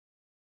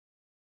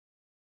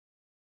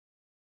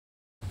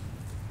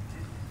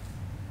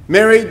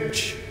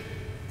Marriage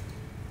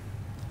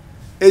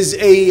is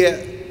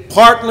a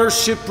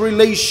partnership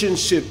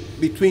relationship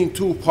between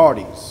two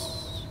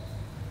parties,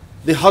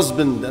 the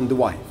husband and the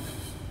wife.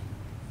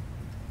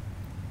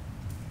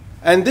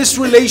 And this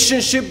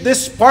relationship,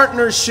 this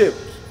partnership,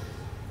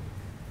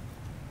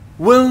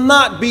 will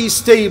not be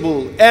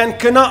stable and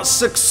cannot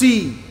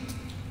succeed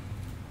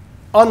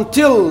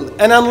until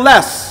and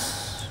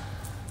unless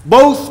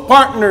both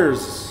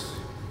partners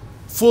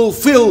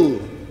fulfill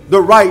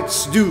the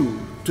rights due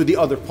to the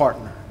other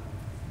partner.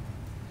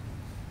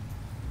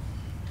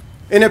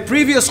 In a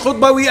previous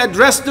khutbah, we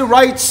addressed the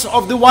rights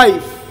of the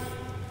wife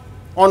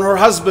on her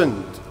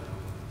husband.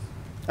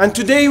 And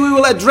today we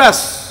will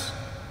address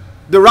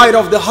the right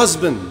of the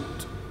husband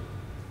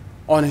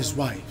on his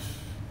wife.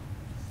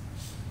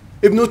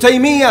 Ibn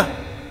Taymiyyah,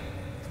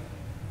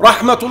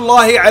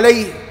 rahmatullahi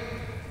alayhi,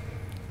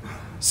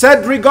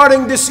 said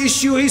regarding this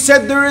issue, he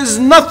said, there is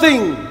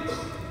nothing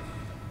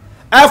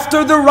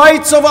after the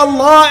rights of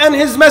Allah and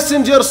His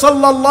Messenger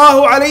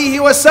sallallahu alayhi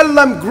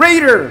wasallam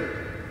greater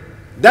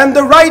than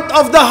the right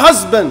of the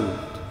husband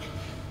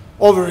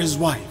over his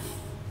wife.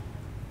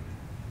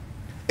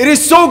 It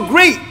is so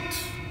great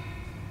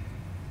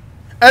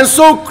and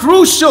so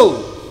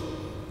crucial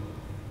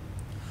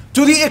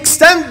to the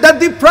extent that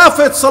the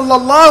Prophet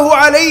sallallahu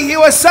alayhi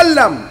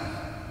wasallam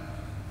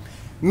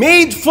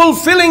made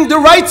fulfilling the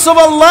rights of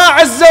Allah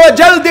Azza wa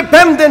Jal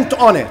dependent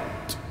on it.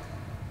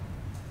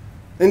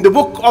 In the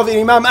book of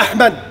Imam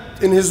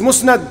Ahmad in his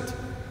Musnad,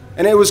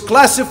 and it was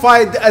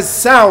classified as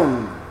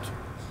sound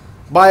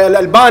by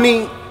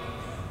Al-Albani,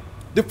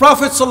 the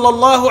Prophet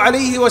sallallahu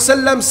alayhi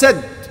wasallam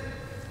said,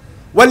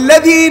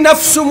 وَالَّذِي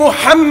نَفْسُ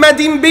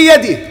مُحَمَّدٍ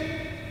بِيَدِهِ,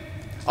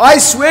 I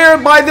swear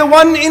by the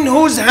one in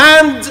whose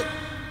hand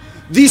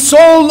the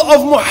soul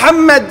of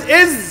Muhammad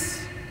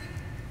is.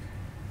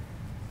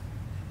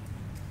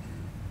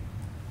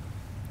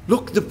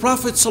 Look, the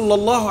Prophet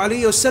sallallahu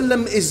alayhi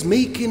wasallam is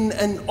making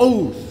an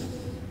oath.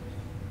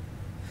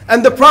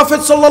 And the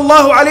Prophet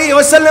sallallahu alayhi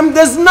wasallam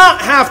does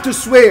not have to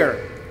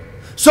swear.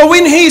 So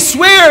when he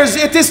swears,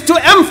 it is to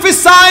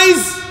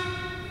emphasize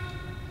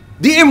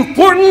the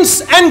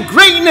importance and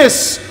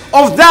greatness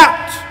of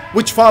that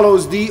which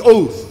follows the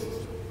oath.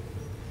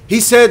 He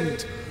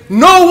said,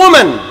 no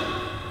woman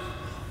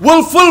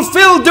will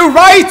fulfill the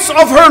rights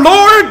of her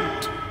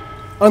Lord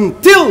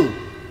until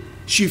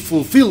she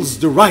fulfills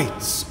the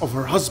rights of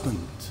her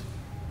husband.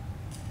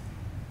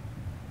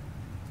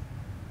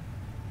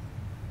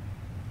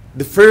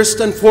 The first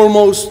and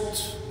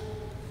foremost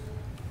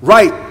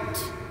right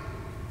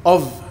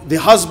of the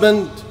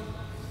husband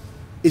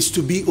is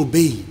to be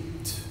obeyed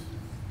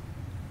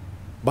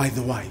by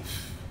the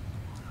wife.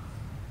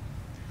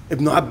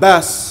 Ibn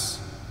Abbas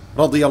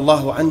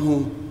radiyallahu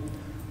anhu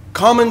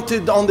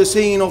commented on the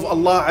saying of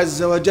Allah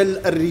Azza wa Jal,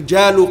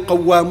 الرجال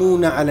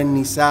قوامون على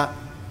النساء,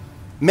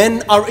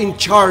 men are in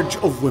charge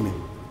of women.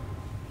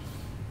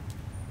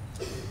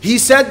 He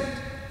said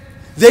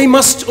they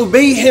must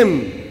obey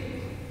him,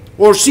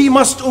 or she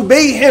must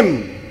obey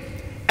him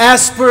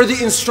as per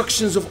the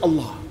instructions of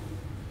Allah.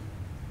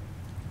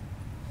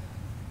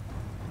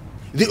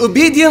 The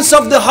obedience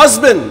of the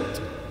husband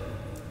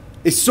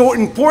is so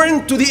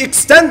important to the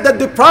extent that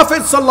the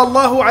Prophet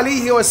sallallahu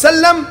alaihi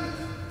wasallam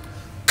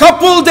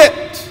coupled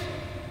it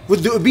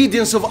with the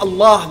obedience of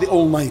Allah the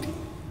Almighty.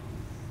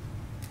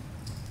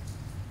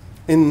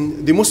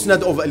 In the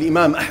Musnad of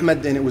Al-Imam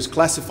Ahmad, and it was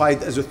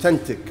classified as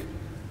authentic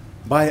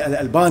by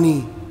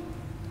Al-Albani,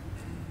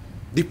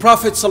 the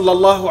Prophet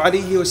sallallahu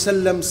alaihi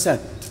wasallam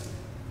said,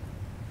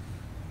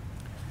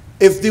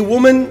 if the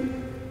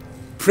woman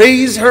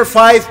prays her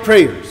 5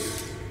 prayers,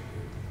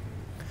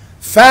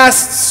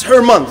 fasts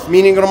her month,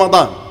 meaning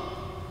Ramadan,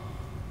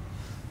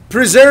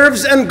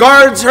 preserves and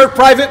guards her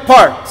private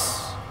parts,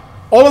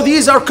 all of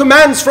these are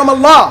commands from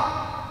Allah,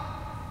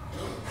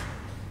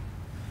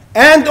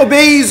 and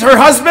obeys her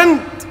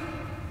husband,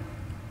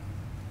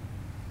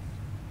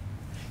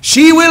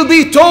 she will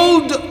be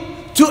told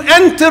to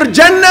enter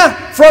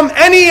Jannah from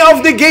any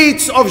of the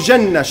gates of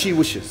Jannah she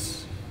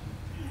wishes.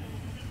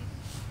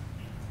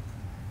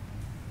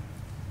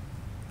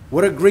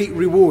 What a great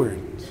reward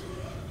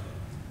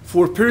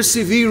for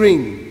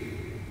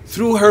persevering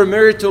through her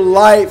marital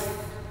life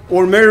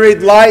or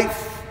married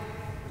life,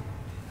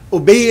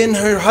 obeying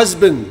her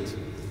husband,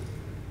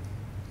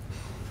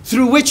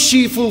 through which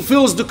she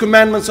fulfills the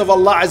commandments of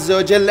Allah Azza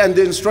wa Jalla and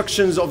the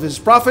instructions of His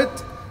Prophet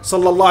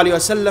sallallahu alaihi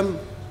wasallam,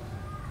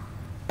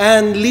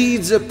 and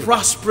leads a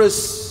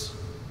prosperous,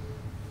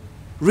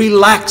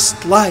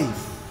 relaxed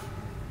life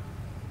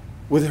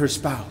with her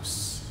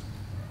spouse.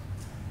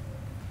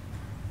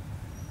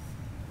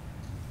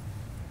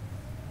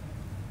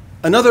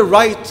 Another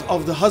right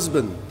of the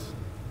husband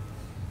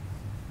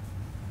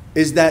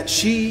is that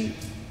she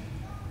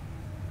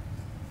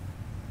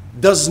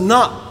does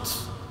not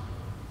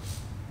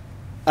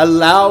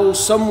allow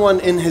someone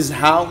in his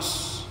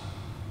house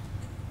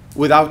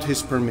without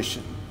his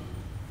permission.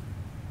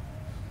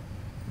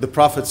 The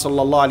Prophet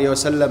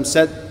ﷺ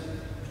said,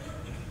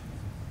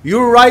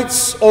 your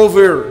rights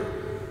over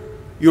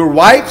your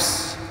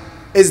wives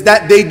is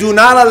that they do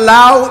not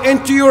allow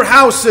into your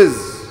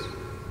houses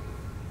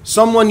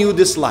someone you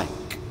dislike.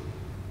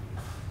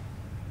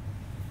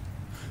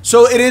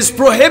 So it is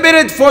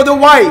prohibited for the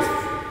wife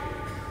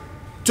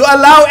to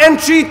allow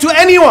entry to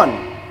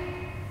anyone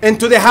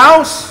into the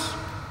house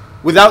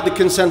without the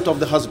consent of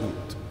the husband.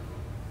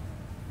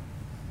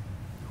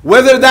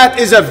 Whether that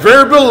is a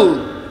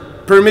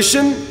verbal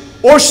permission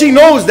or she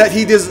knows that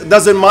he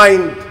doesn't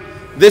mind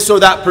this or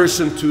that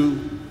person to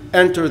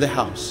enter the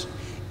house.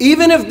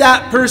 Even if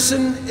that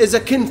person is a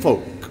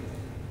kinfolk,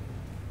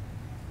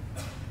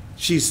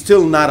 she's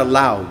still not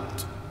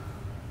allowed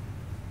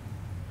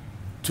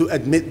to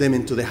admit them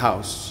into the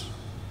house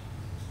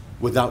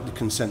without the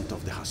consent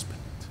of the husband.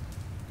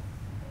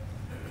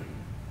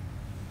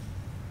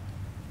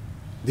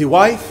 The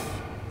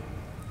wife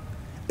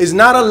is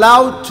not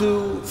allowed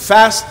to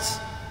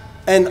fast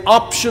an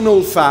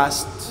optional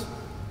fast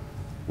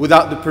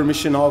without the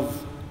permission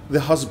of the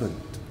husband.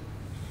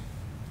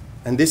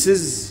 And this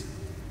is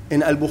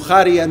in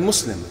Al-Bukhari and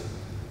Muslim.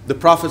 The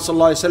Prophet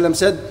ﷺ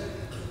said,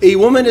 a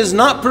woman is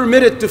not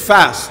permitted to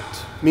fast,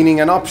 meaning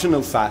an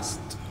optional fast,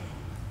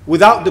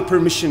 without the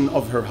permission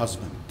of her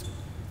husband.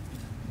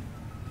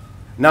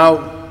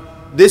 Now,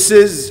 this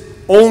is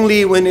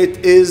only when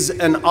it is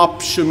an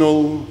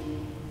optional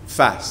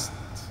fast.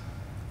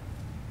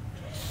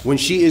 When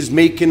she is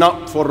making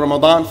up for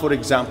Ramadan, for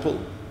example,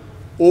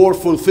 or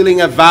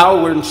fulfilling a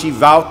vow when she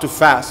vowed to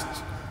fast.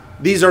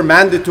 These are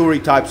mandatory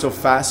types of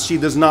fast. She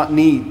does not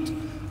need,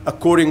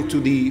 according to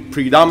the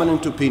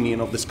predominant opinion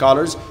of the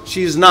scholars,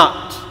 she is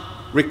not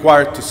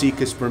required to seek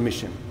his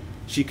permission.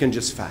 She can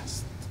just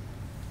fast.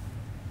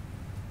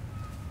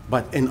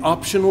 But in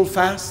optional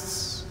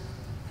fasts,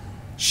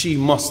 she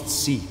must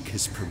seek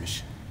his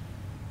permission.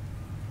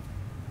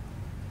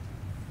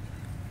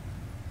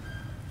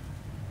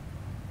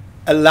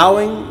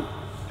 Allowing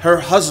her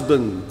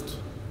husband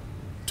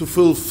to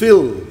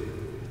fulfill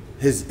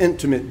his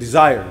intimate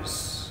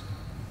desires.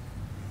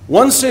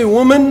 Once a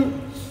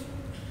woman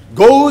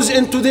goes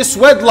into this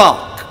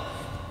wedlock,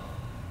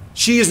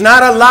 she is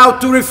not allowed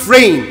to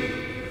refrain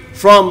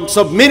from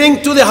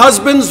submitting to the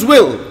husband's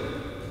will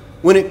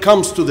when it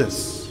comes to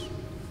this.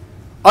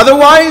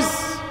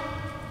 Otherwise,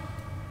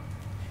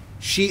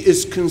 she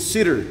is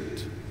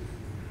considered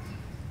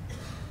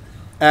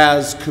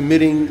as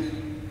committing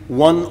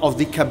one of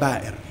the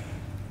kaba'ir,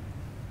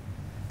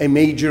 a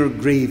major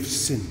grave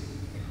sin.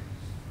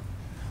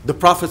 The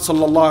Prophet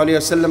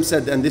ﷺ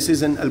said, and this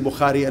is in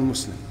Al-Bukhari and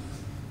Muslim,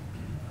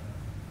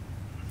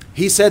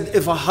 he said,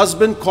 if a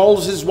husband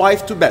calls his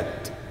wife to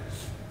bed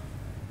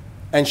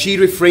and she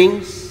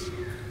refrains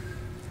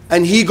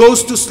and he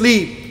goes to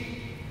sleep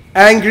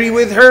angry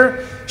with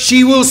her,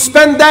 she will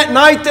spend that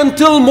night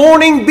until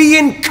morning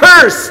being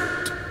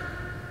cursed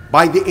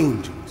by the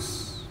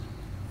angels.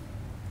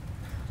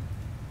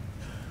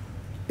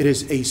 It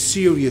is a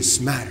serious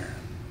matter,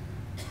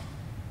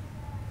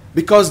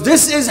 because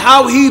this is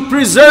how he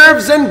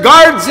preserves and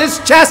guards his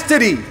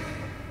chastity.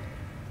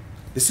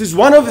 This is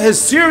one of his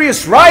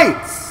serious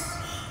rights,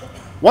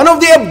 one of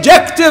the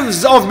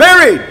objectives of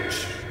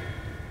marriage.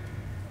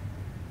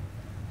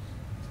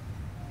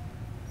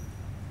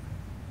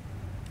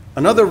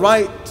 Another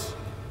right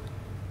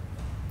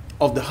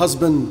of the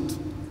husband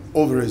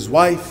over his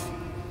wife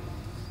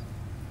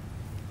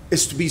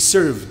is to be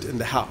served in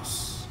the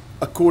house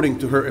according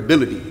to her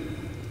ability.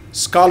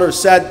 Scholars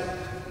said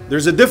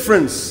there's a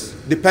difference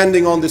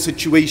depending on the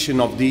situation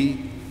of the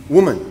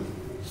woman.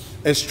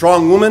 A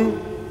strong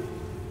woman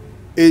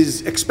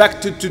is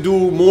expected to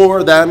do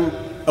more than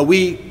a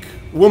weak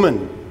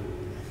woman.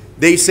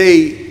 They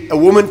say a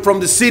woman from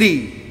the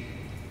city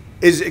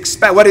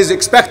what is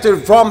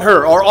expected from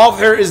her or of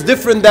her is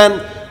different than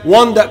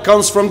one that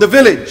comes from the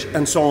village,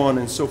 and so on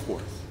and so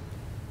forth.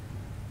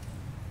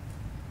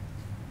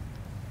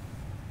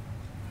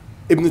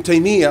 Ibn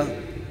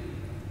Taymiyyah,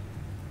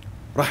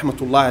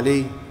 rahmatullah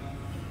alayh,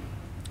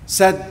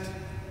 said,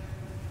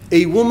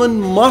 a woman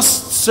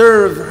must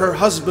serve her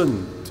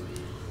husband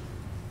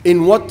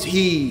in what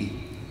he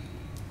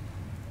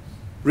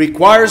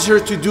requires her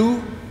to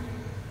do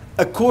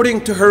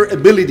according to her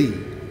ability.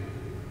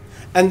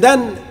 And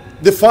then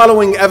the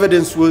following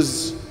evidence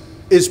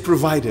is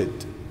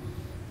provided.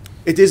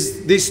 It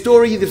is the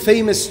story, the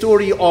famous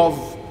story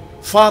of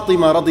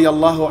Fatima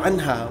radiallahu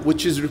anha,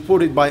 which is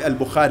reported by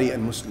Al-Bukhari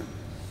and Muslim.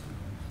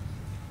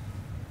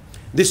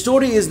 The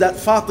story is that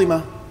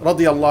Fatima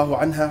radiallahu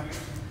anha,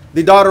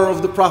 the daughter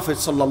of the Prophet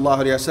sallallahu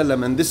alaihi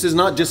wasallam, and this is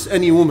not just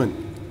any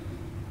woman.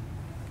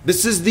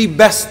 This is the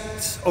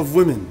best of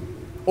women,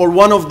 or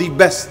one of the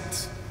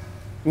best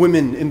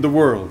women in the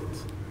world,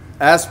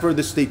 as per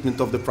the statement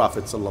of the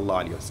Prophet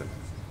sallallahu alaihi wasallam.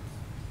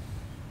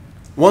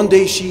 One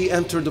day she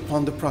entered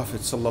upon the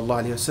Prophet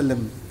sallallahu alaihi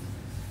wasallam,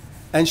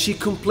 and she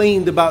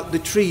complained about the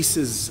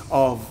traces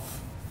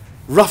of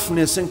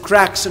roughness and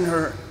cracks in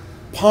her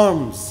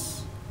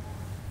palms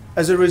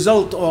as a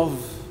result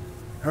of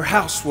her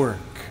housework.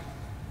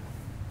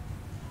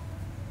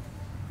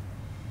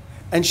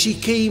 And she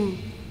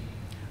came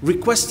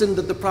requesting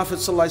that the Prophet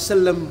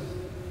ﷺ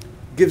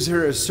gives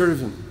her a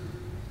servant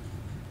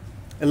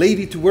a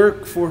lady to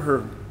work for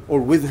her or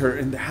with her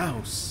in the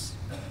house.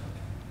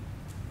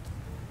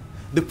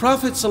 The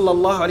Prophet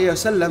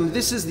ﷺ,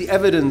 this is the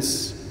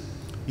evidence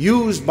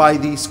used by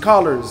the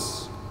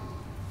scholars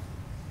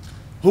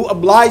who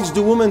obliged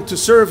the woman to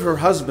serve her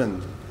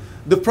husband.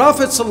 The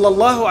Prophet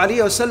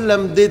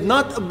ﷺ did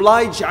not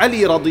oblige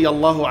Ali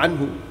radiallahu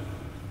anhu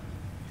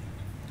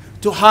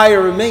to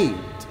hire a maid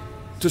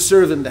to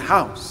serve in the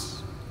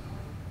house.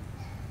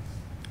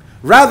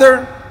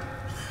 Rather,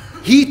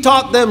 he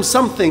taught them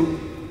something,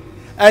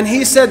 and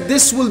he said,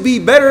 this will be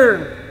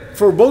better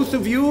for both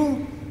of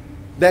you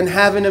than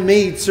having a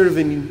maid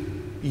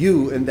serving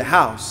you in the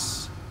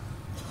house.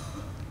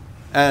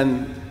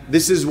 And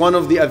this is one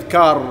of the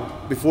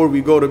adhkar before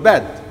we go to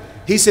bed.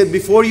 He said,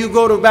 before you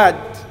go to bed,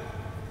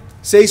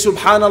 say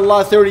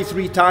Subhanallah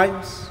 33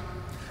 times,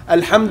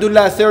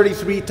 Alhamdulillah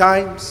 33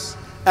 times,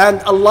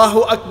 and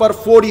Allahu Akbar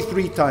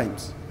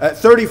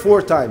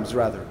 34 times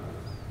rather.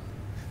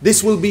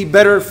 This will be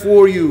better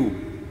for you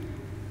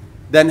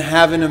than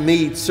having a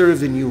maid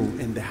serving you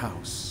in the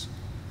house.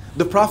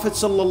 The Prophet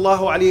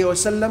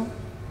ﷺ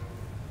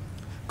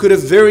could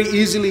have very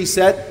easily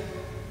said,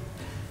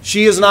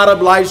 she is not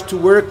obliged to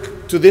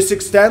work to this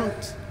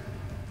extent,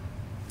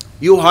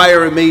 you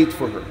hire a maid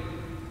for her.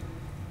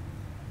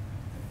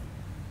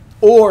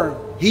 Or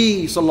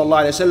he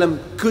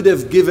ﷺ could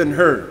have given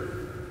her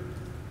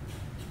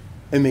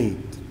a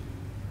maid.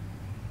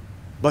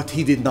 But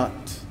he did not.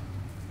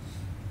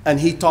 And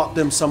he taught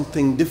them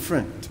something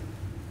different,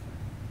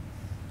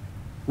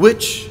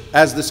 which,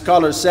 as the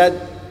scholar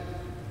said,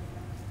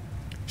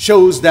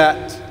 shows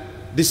that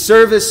the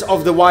service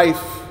of the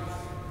wife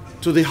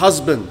to the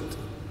husband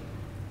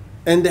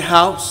in the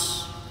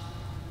house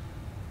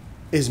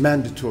is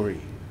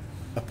mandatory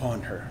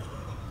upon her,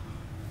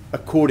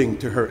 according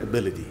to her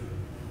ability.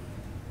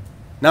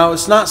 Now,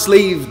 it's not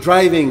slave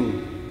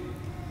driving.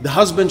 The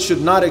husband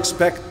should not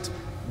expect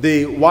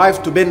the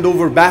wife to bend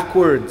over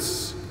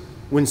backwards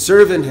when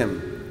serving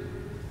him.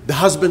 The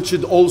husband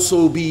should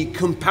also be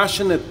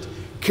compassionate,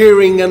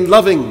 caring and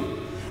loving,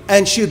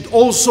 and should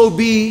also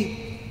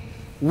be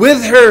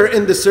with her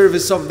in the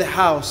service of the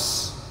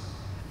house.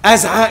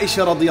 As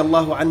Aisha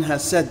radiallahu anha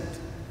said,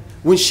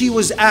 when she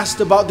was asked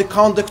about the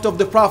conduct of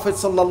the Prophet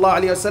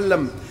sallallahu alaihi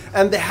wasallam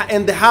and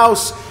the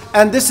house,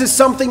 and this is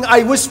something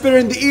I whisper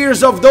in the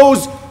ears of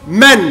those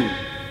men.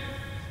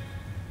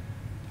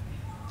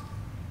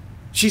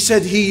 She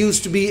said he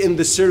used to be in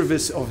the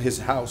service of his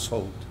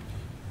household.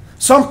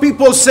 Some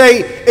people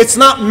say it's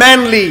not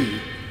manly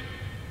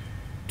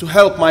to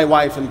help my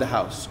wife in the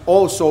house.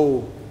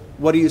 Also,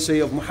 what do you say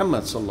of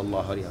Muhammad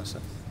sallallahu alaihi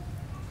wasallam?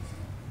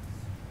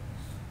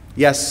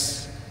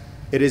 Yes,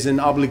 it is an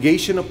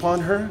obligation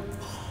upon her,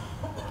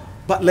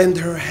 but lend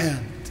her a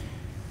hand.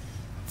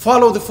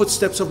 Follow the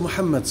footsteps of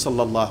Muhammad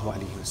sallallahu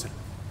alaihi wasallam.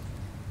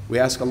 We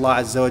ask Allah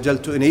Azza wa Jal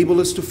to enable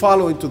us to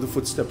follow into the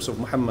footsteps of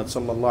Muhammad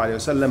sallallahu alaihi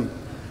wasallam,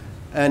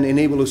 and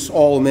enable us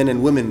all, men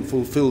and women,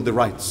 fulfill the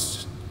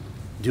rights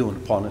due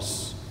upon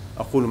us.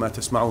 أقول ما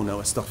تسمعون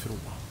وأستغفر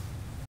الله.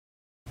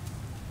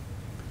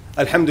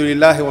 الحمد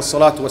لله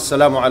والصلاة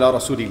والسلام على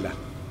رسول الله.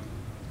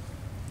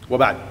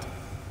 وبعد.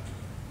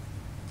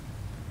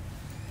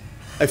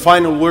 A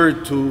final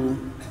word to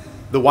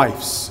the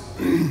wives.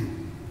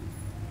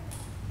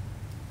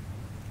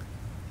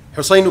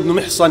 Husayn ibn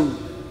Mihsan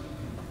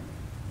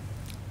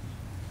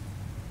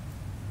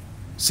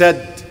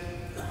said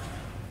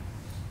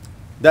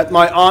that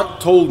my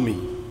aunt told me,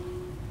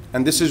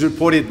 and this is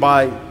reported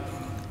by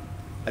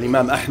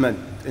Imam Ahmad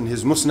in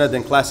his Musnad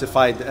and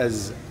classified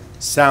as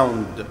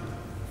sound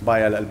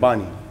by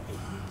Al-Albani.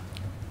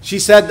 She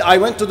said, I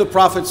went to the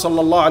Prophet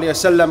sallallahu alaihi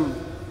wasallam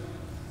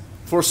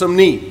for some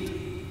need.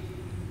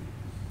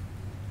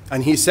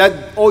 And he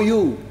said, oh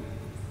you,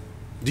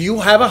 do you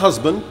have a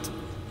husband?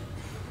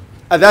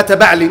 أذات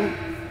بعل?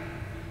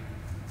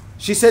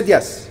 She said,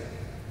 yes.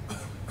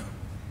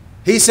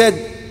 He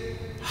said,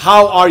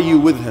 how are you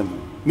with him?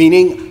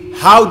 Meaning,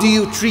 how do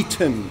you treat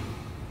him?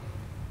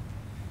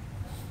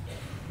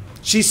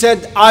 She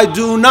said, I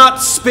do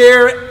not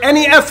spare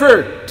any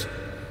effort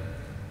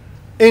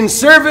in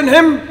serving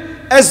him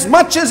as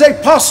much as I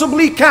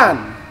possibly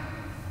can.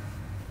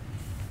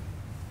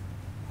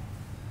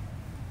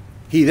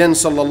 He then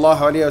sallallahu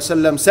alayhi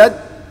wasallam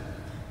said,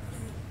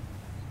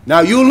 now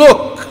you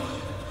look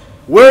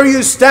where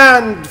you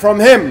stand from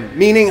him,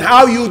 meaning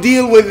how you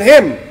deal with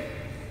him.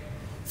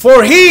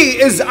 For he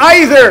is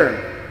either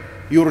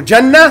your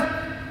Jannah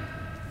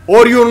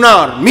or your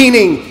Nar,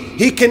 meaning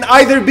he can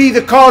either be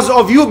the cause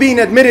of you being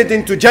admitted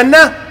into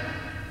Jannah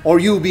or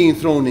you being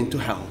thrown into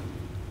hell.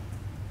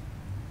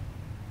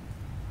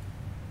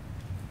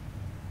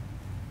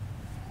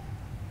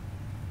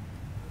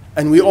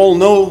 And we all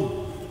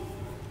know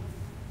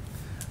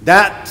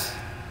that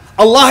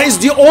Allah is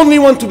the only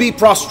one to be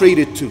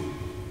prostrated to.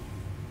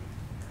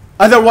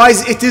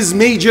 Otherwise, it is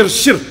major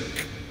shirk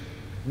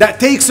that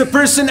takes a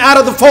person out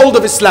of the fold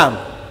of Islam.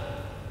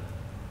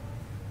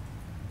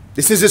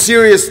 This is a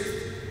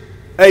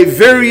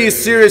very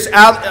serious,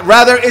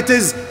 rather it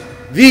is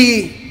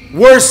the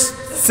worst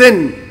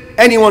sin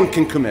anyone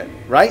can commit,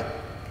 right?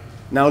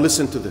 Now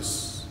listen to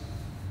this.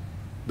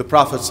 The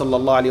Prophet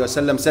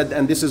ﷺ said,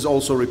 and this is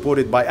also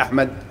reported by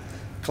Ahmad,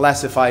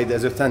 classified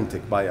as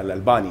authentic by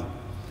Al-Albani.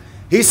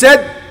 He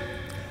said,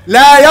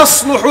 لا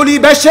يصلح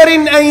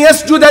لبشر أن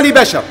يسجد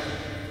لبشر.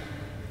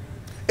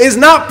 Is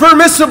not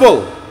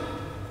permissible.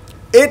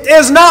 It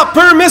is not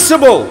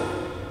permissible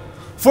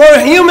for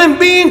a human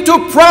being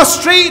to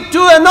prostrate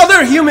to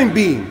another human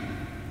being.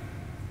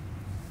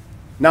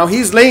 Now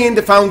he's laying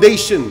the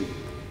foundation.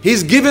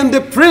 He's given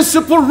the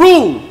principal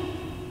rule.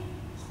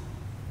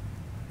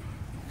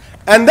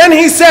 And then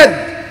he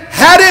said,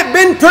 had it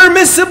been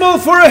permissible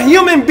for a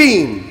human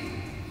being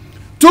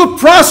to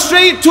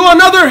prostrate to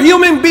another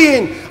human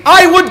being,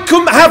 I would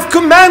have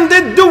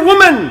commanded the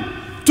woman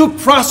to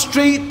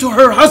prostrate to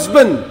her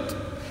husband,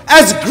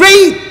 as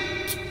great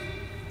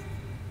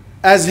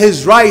as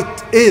his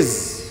right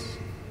is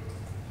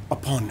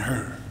upon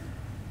her.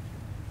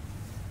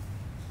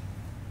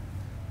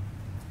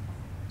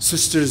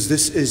 Sisters,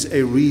 this is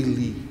a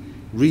really,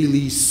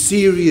 really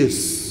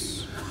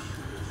serious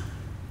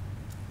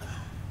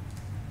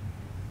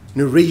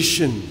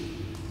narration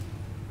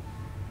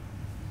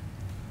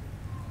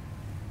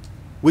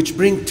which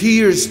bring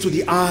tears to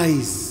the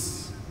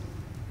eyes,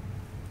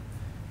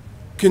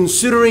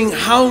 considering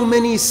how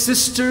many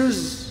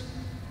sisters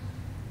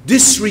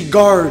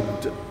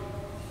disregard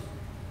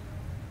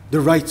the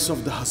rights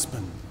of the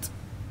husband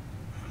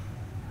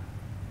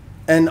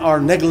and are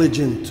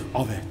negligent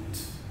of it.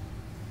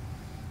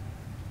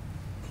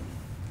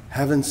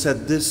 Having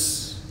said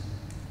this,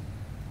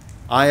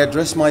 I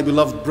address my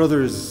beloved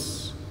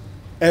brothers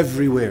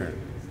everywhere,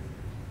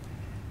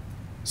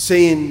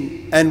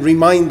 saying and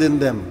reminding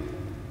them,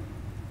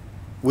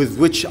 with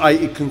which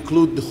I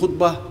conclude the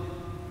khutbah,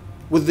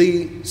 with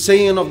the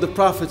saying of the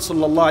Prophet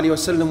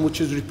ﷺ, which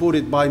is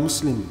reported by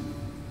Muslim.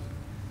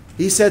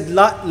 He said,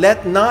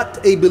 let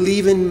not a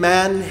believing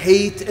man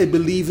hate a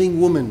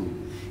believing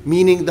woman,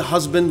 meaning the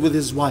husband with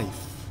his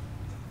wife.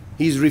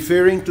 He's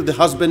referring to the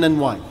husband and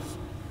wife.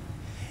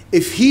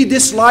 If he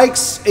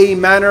dislikes a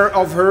manner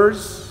of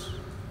hers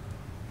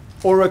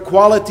or a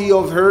quality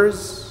of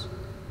hers,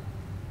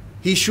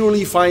 he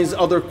surely finds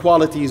other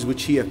qualities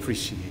which he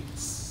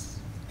appreciates.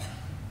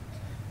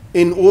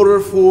 In order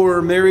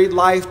for married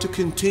life to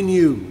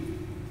continue,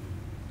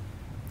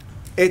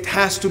 it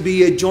has to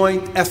be a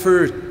joint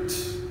effort.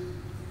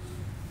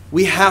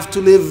 We have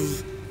to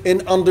live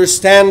in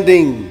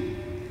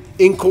understanding,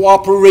 in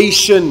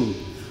cooperation.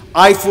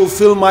 I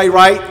fulfill my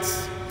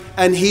rights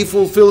and he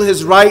fulfill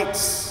his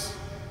rights.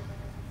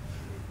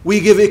 We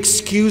give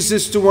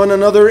excuses to one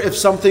another if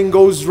something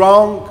goes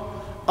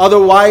wrong.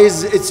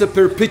 Otherwise, it's a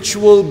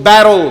perpetual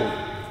battle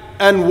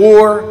and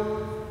war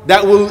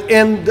that will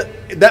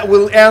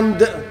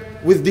end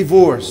with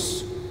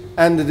divorce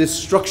and the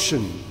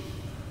destruction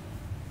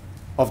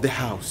of the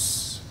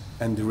house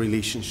and the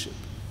relationship.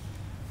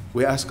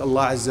 We ask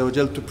Allah Azza wa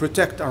Jal to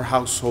protect our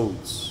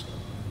households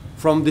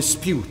from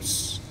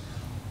disputes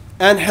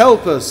and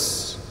help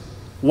us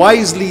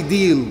wisely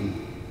deal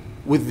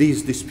with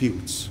these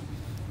disputes.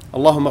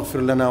 اللهم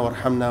اغفر لنا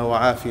وارحمنا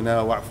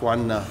وعافنا واعف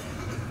عنا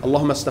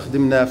اللهم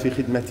استخدمنا في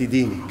خدمة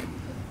دينك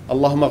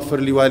اللهم اغفر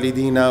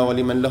لوالدينا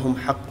ولمن لهم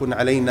حق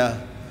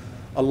علينا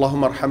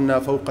اللهم ارحمنا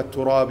فوق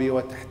التراب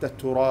وتحت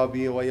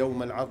التراب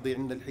ويوم العرض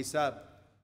عند الحساب